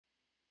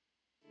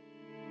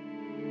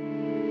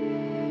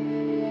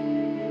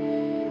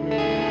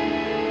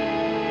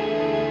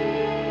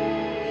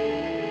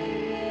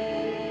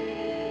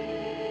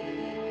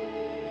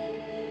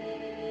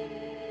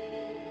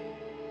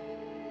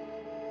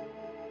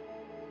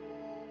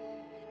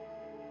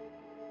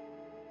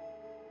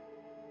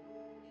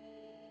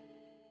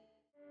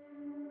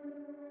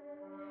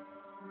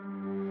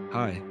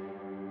Hi,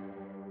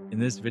 in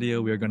this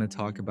video we are going to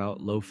talk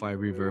about lo-fi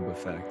reverb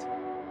effect.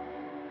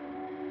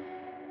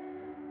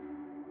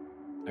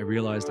 I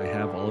realized I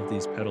have all of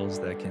these pedals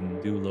that can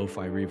do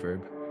lo-fi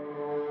reverb.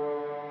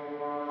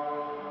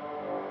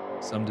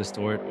 Some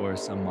distort or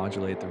some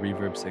modulate the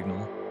reverb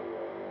signal.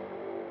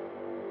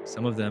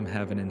 Some of them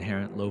have an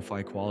inherent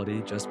lo-fi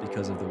quality just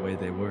because of the way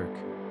they work.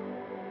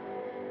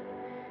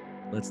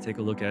 Let's take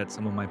a look at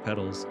some of my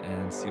pedals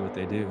and see what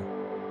they do.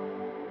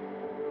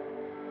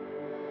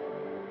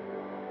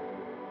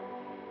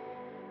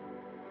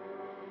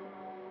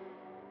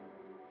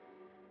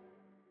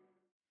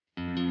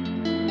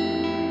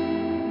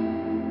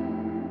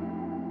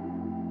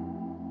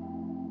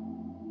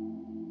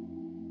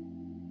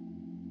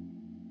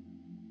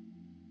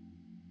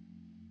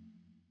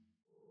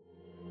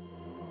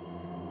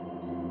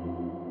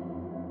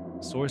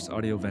 Source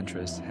Audio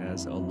Ventris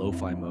has a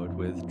lo-fi mode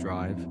with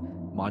drive,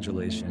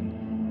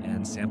 modulation,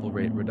 and sample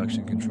rate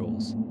reduction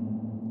controls.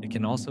 It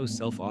can also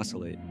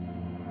self-oscillate.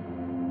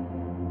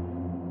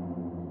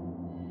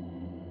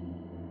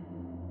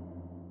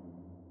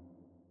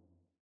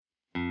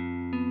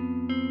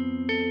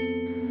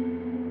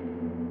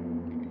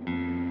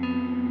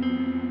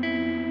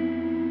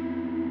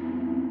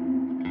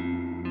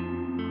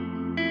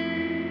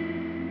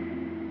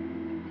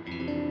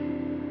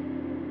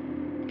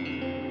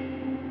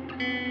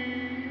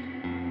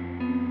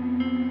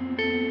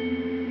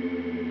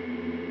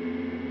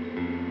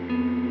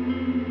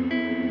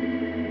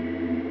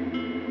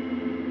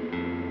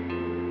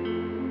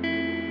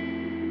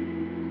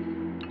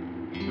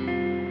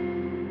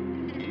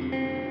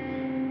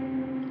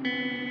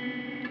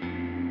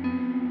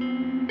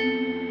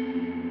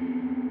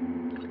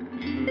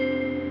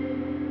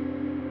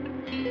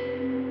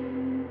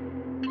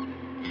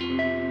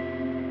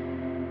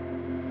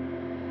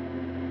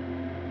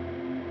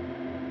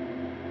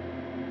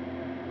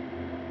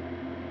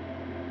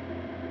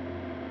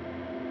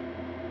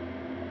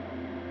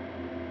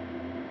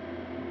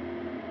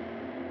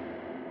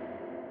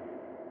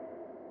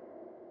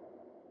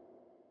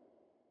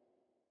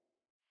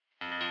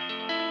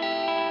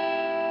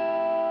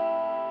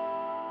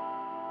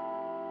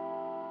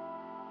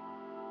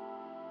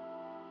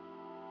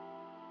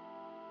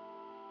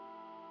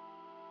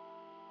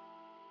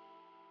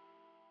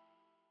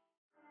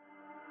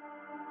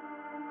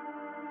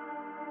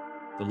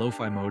 The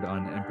lo-fi mode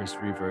on Empress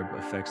Reverb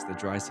affects the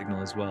dry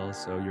signal as well,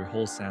 so your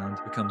whole sound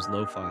becomes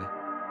lo-fi.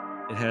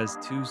 It has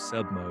two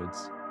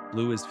sub-modes.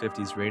 Blue is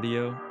 50s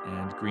radio,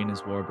 and green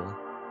is warble.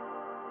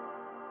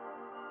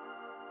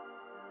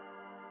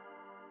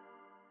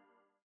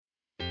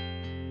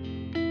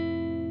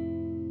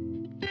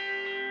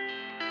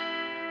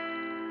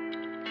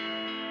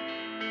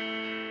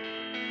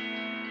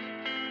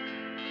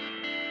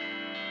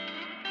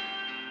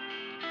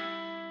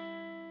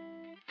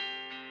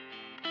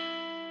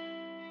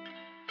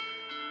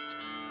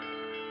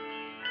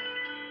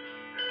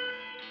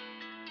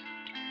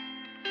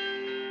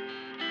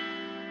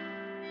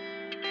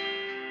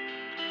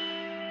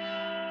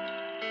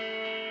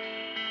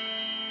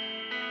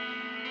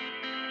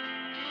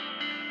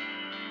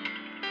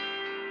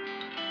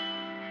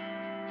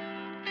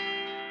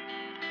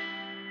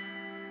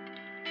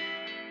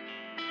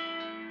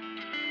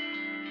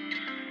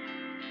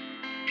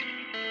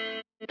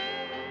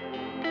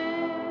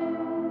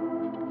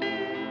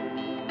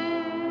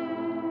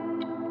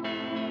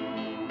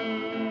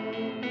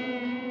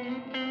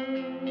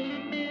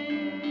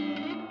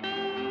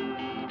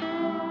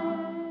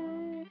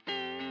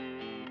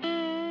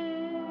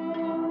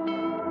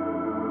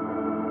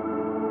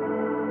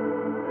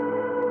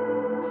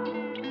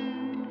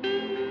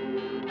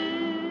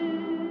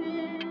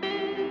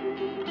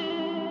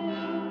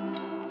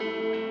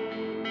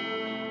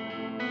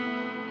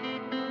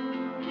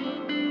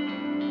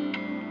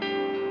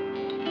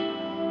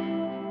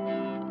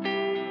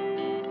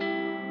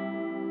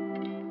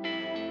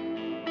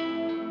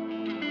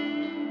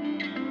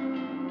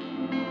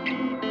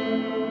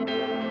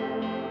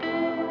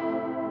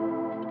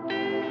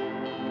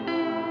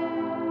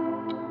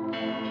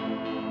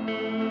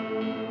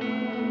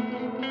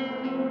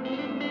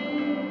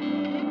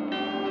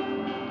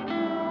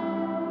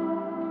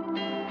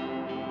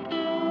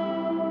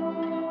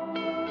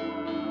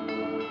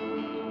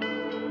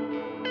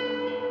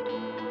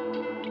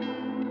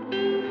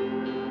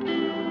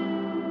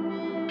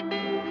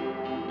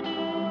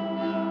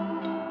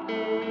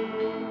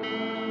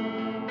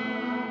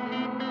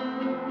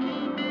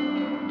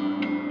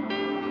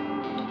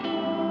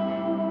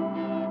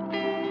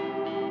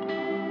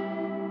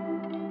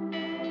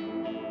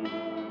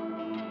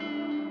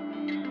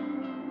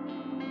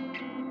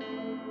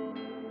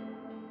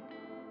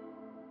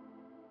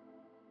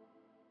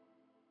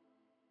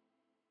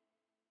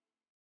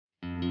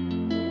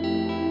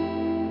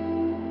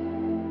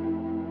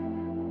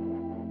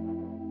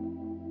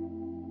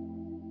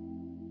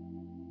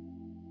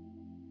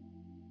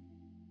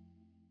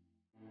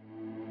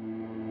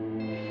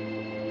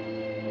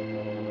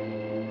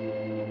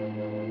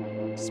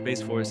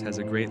 Space Force has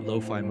a great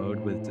lo-fi mode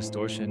with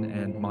distortion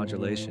and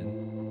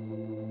modulation.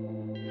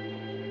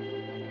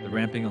 The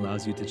ramping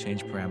allows you to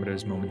change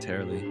parameters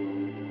momentarily.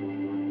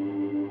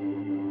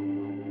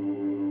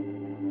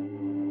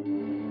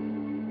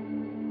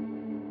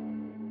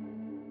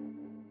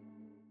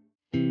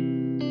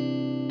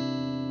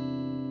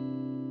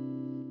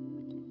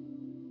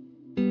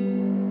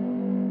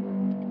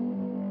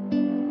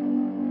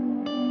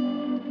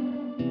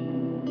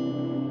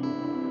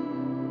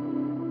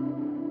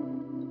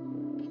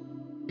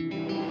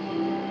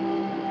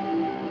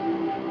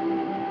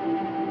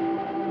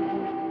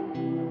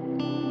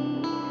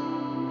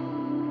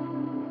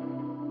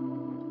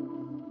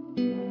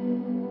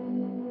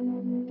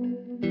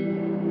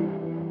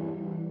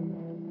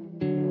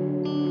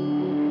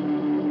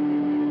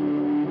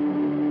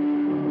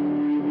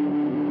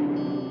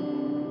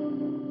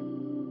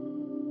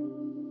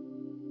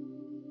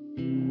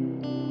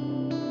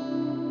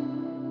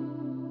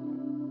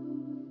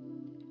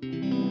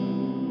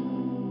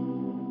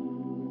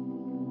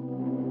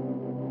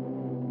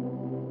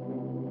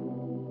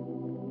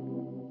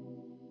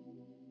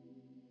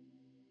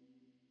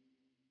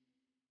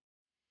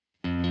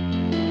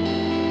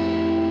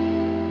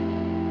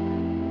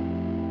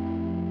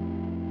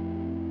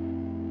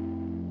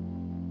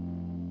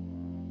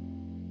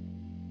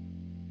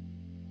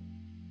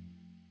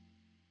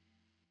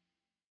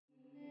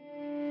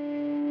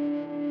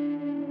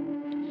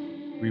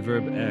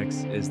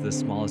 Reverb-X is the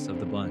smallest of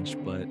the bunch,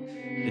 but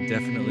it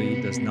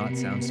definitely does not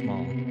sound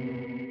small.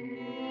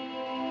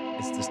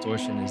 Its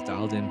distortion is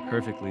dialed in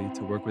perfectly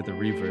to work with the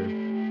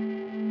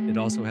reverb. It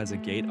also has a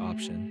gate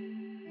option.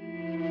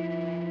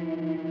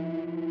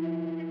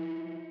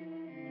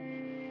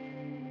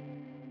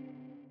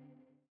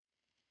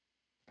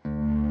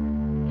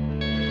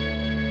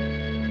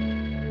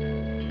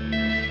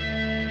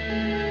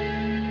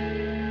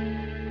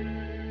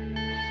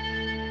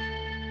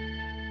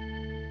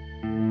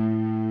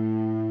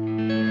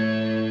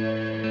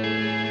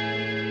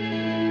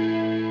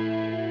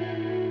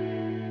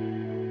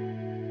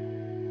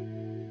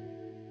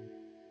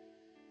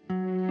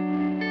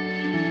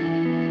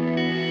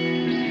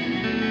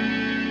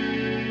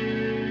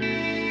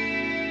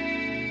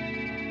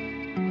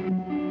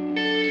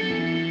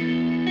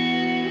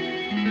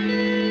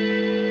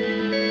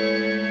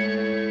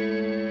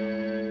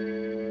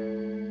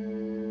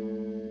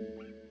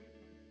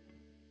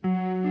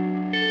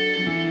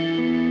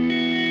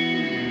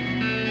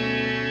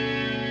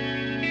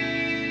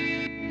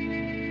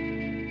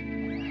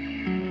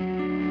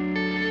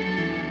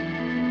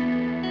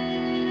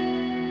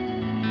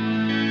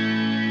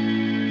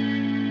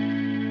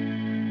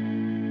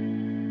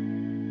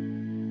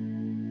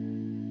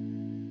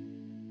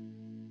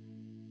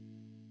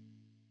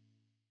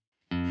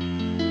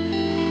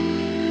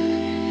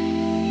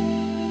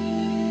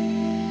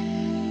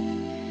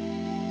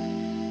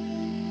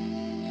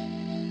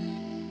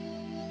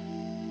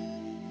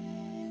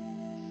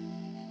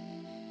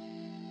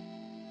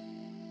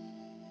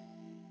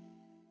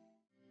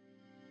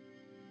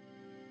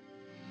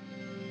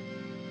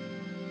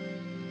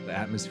 The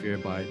Atmosphere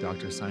by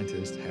Dr.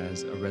 Scientist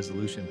has a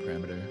resolution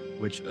parameter,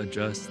 which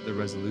adjusts the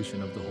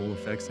resolution of the whole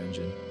effects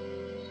engine.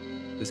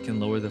 This can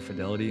lower the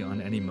fidelity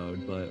on any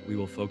mode, but we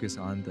will focus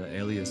on the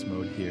alias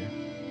mode here.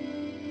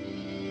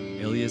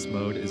 Alias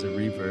mode is a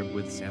reverb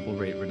with sample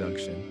rate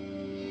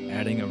reduction.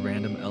 Adding a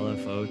random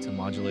LFO to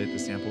modulate the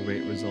sample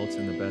rate results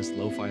in the best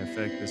lo-fi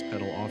effect this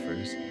pedal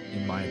offers,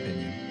 in my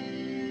opinion.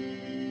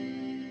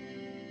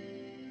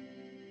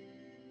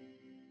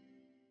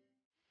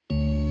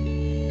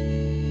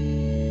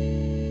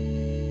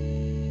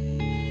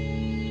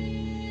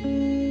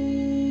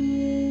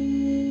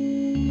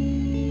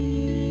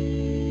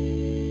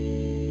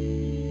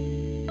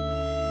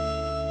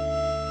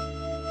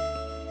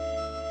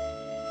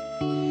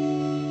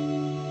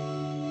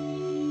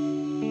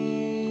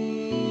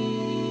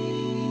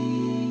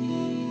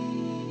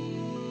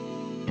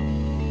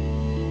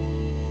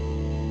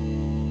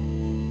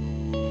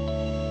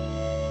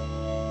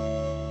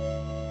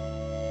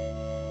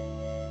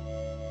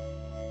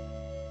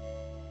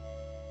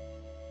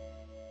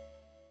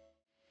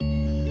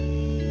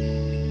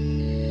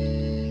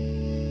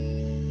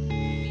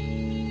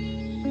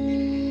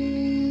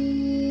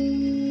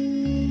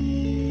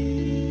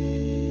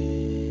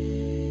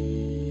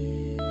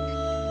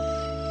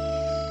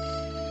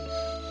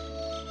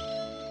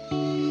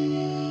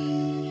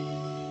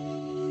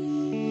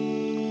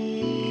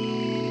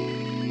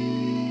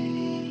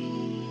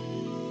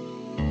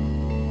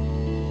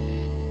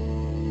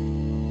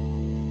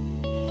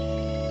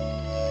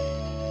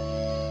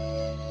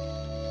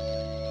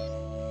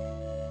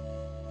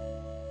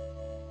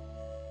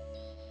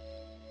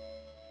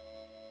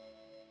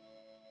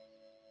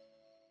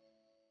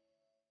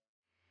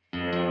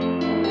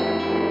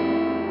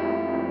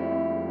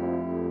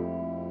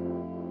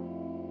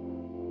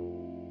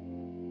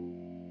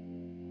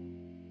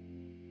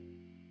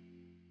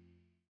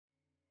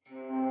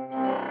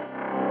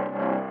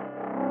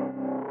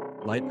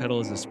 Light Pedal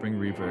is a spring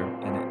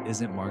reverb, and it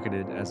isn't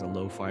marketed as a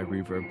lo-fi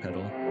reverb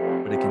pedal,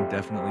 but it can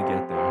definitely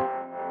get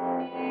there.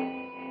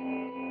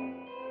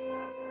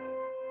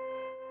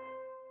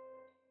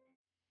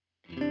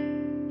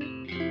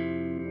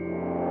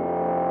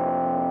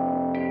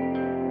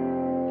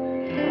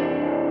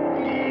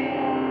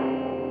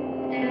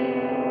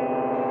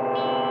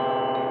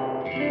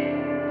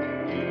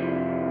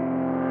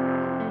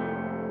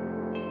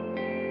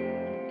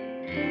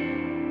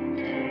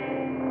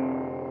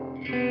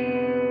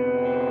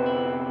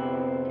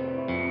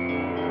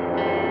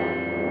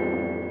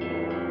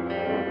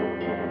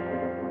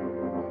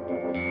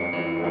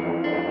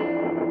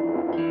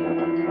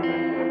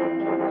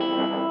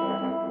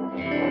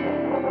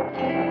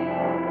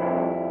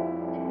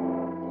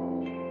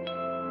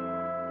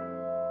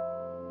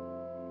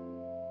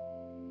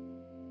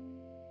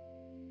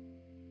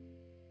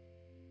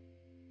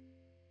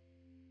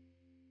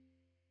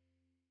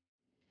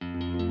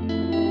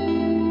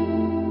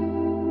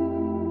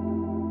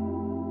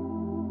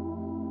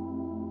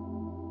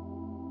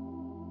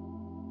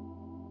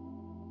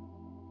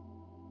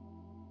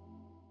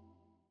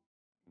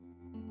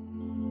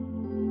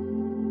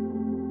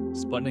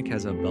 Sputnik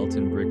has a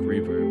belt-and-brick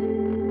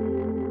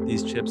reverb.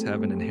 These chips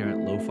have an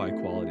inherent lo-fi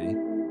quality.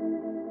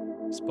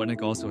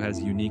 Sputnik also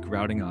has unique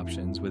routing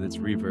options with its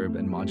reverb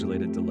and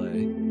modulated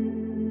delay.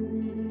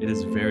 It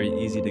is very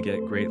easy to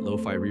get great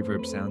lo-fi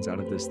reverb sounds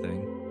out of this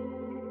thing.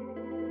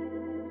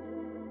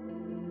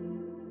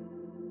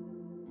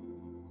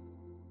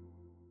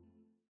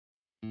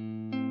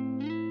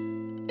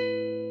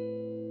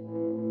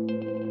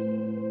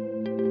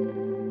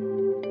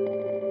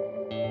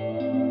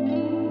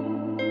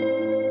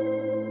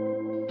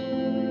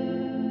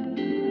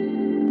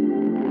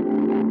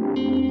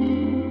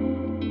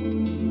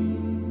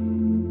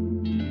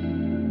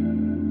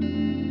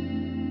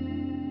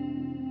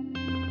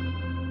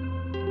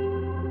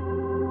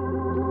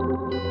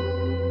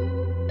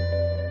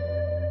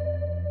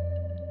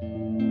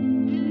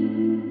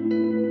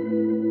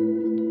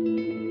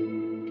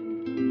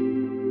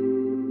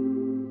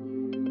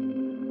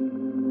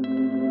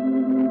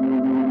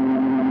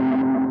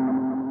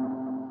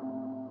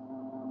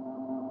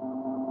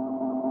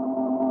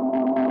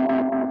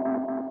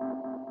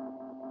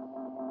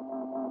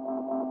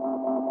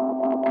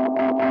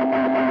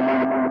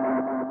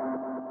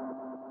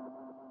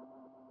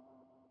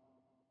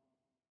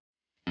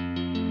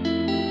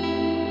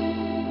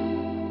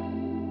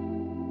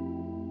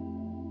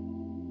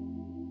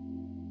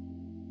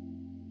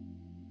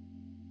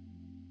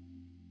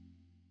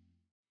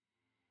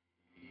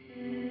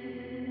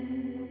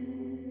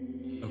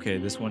 Okay,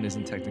 this one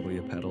isn't technically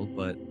a pedal,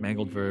 but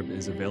MangledVerb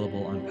is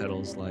available on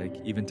pedals like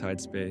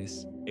Eventide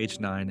Space,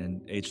 H9,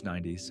 and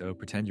H90, so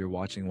pretend you're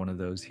watching one of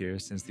those here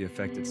since the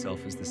effect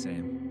itself is the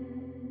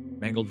same.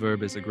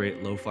 MangledVerb is a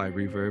great lo-fi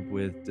reverb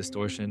with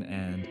distortion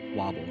and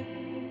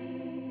wobble.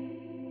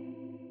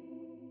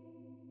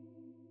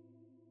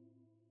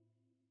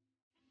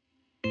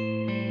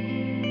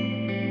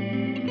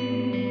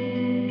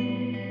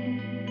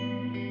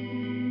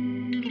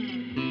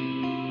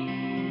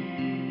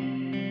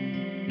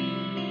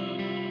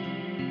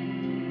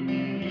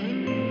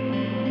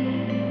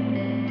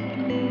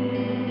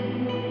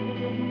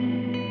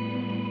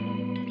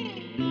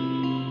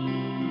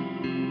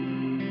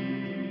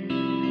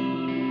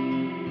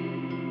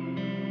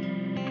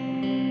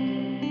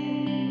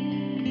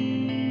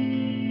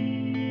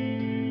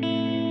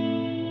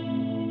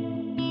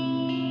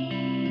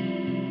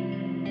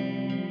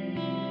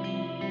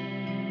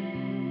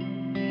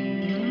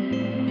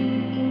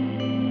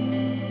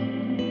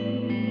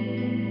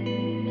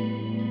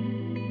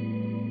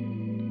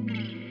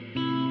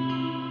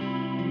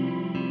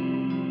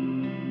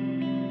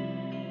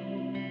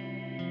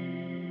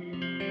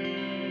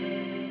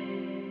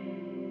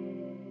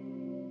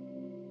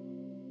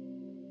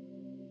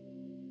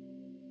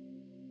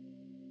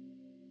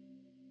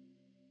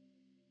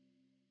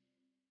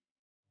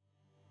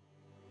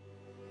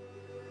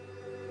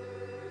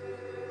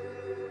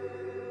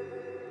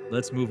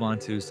 Let's move on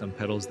to some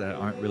pedals that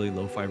aren't really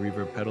lo-fi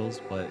reverb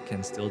pedals, but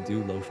can still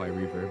do lo-fi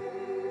reverb.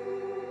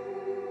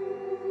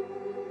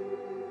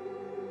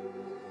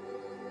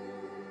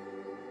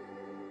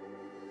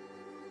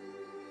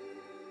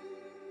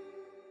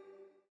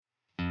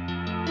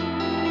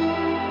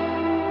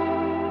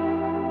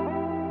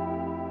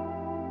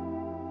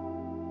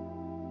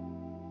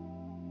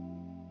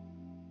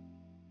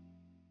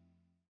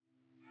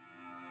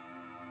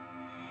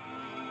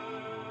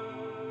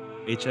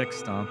 HX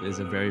Stomp is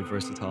a very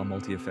versatile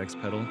multi-effects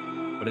pedal,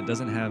 but it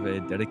doesn't have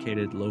a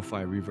dedicated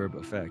lo-fi reverb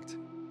effect.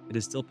 It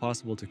is still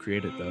possible to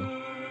create it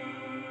though.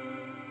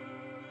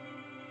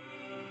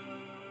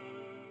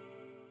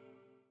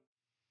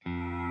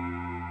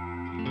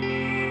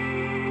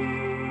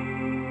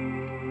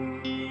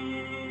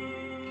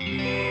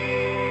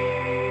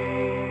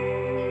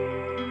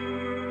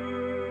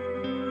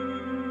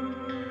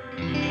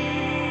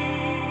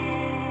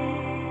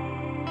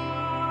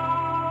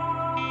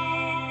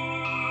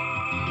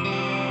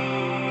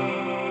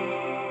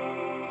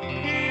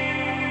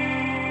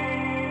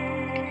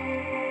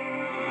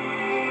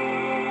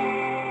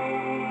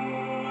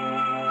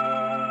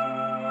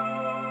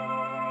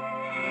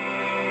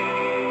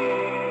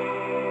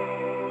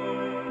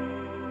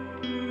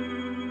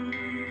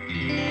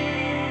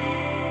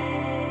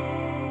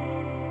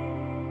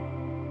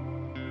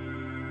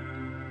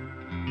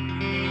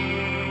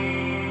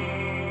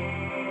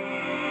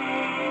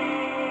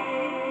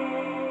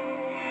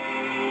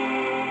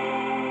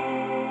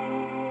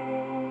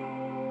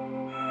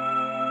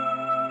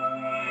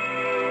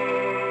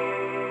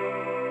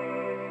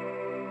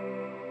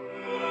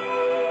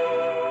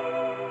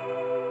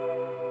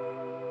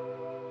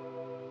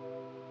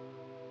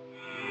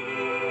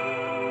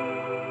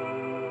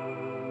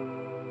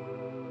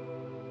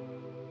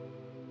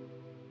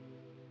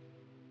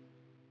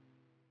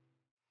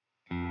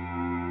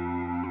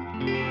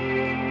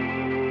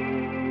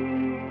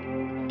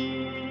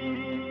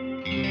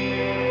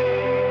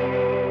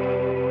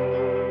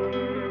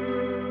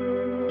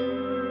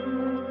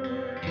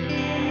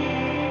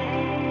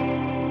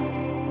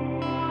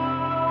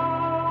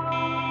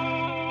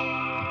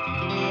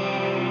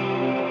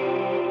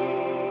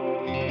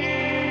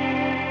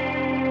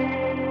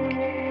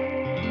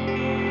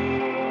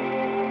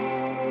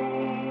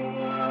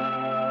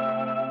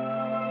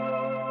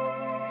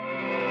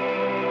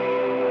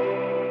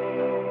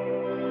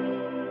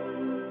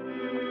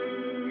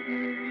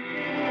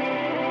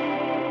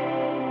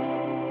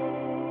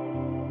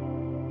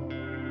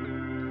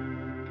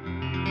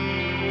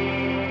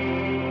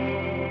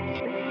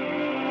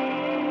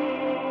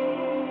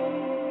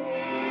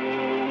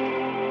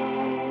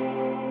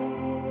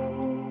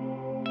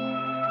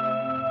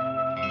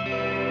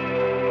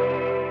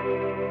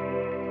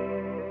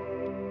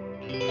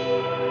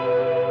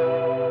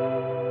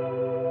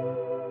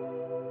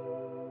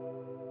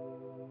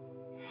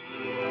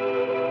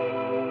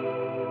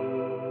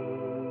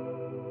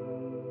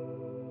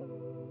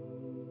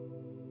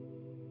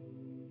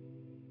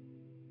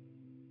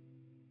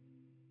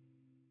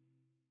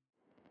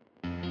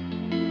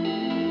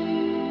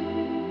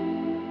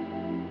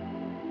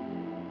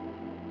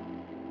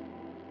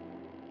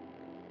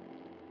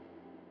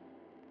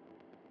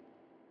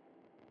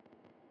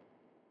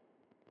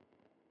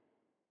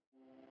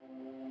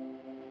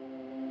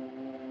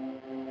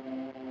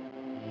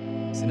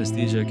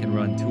 Synesthesia can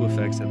run two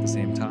effects at the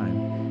same time,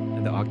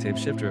 and the octave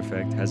shifter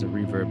effect has a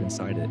reverb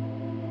inside it.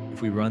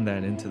 If we run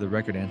that into the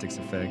record antics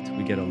effect,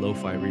 we get a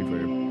lo-fi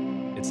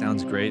reverb. It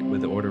sounds great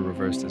with the order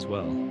reversed as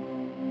well.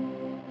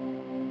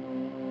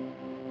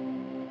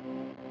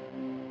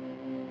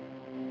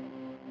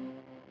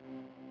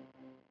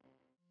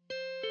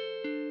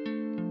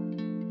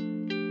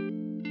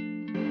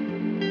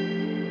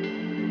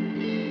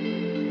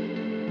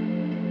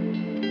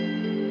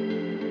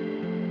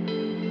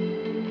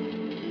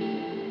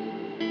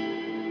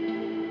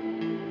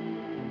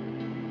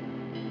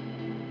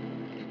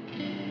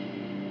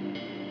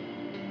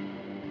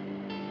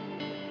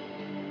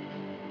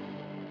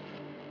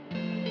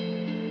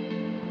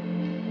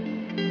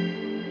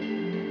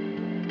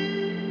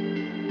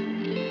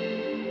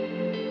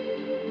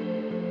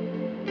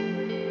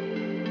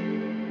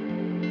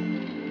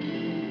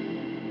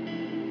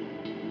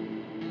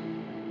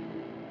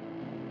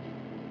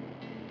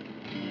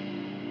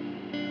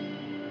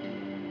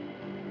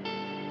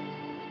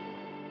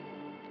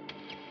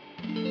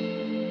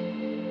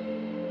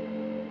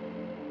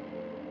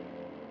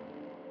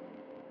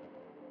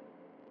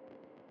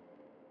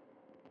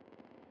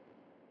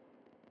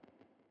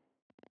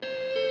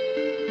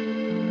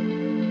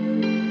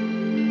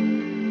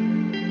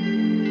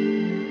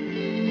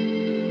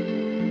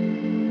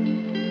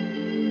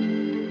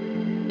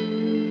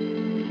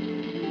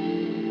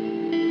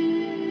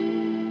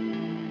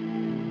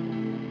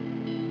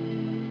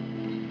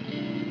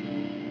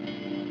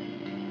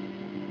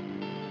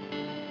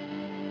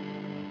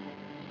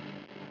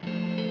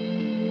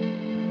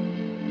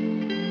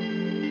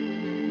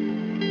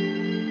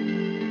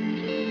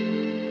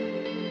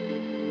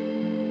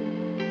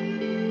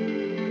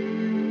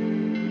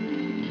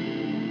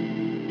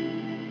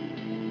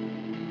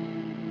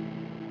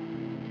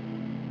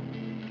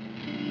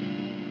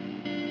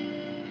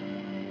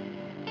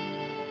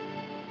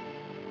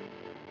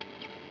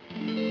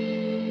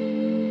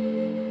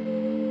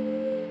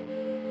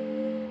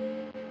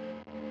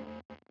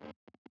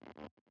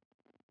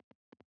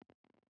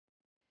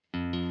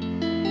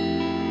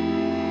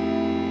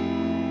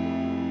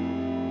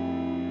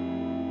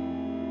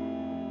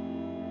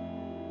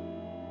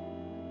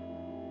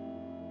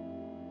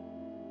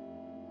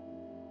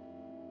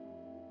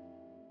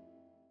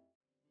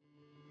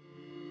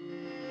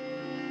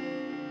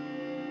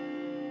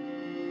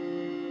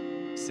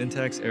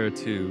 Syntax Era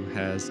 2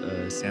 has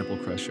a sample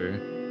crusher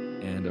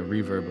and a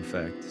reverb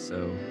effect,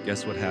 so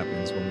guess what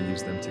happens when we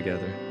use them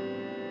together?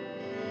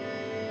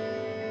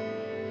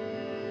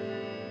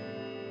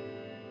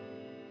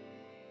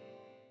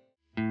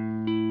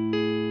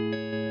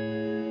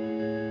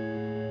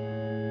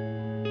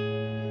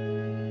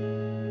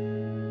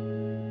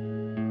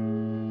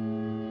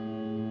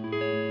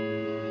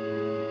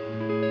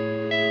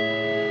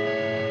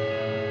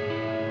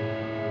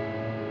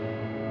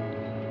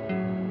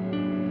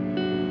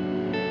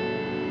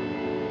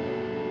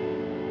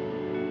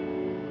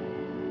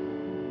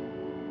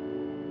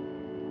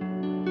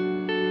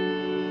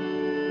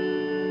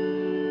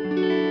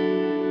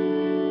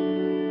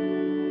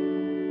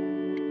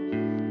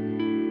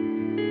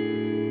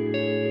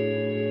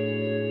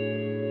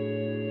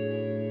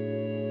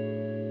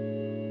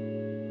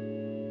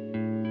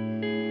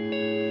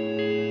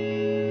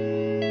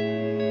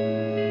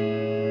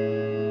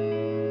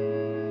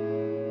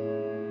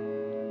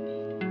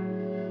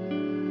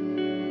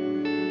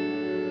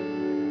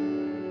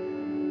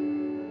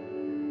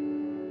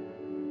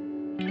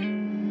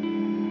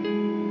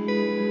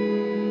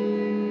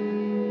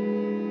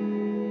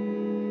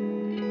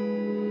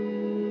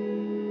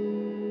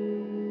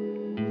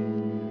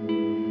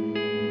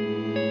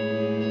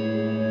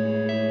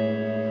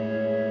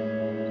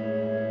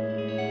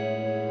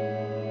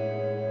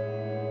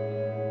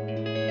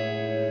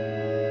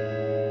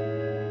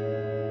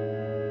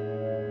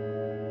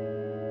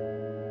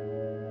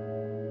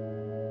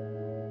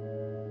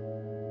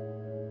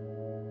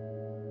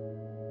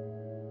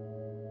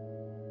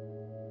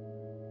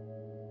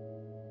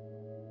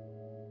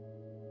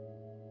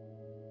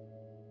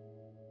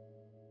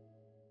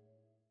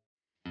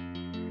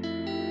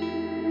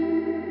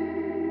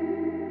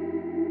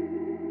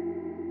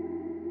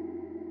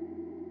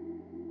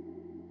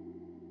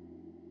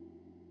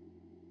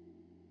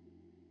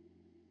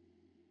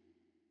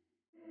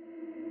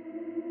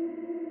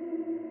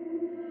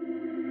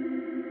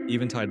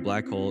 Eventide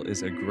Blackhole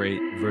is a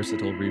great,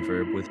 versatile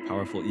reverb with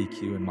powerful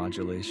EQ and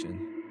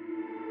modulation.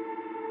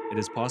 It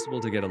is possible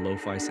to get a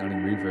lo-fi sounding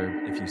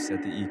reverb if you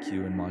set the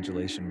EQ and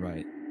modulation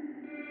right.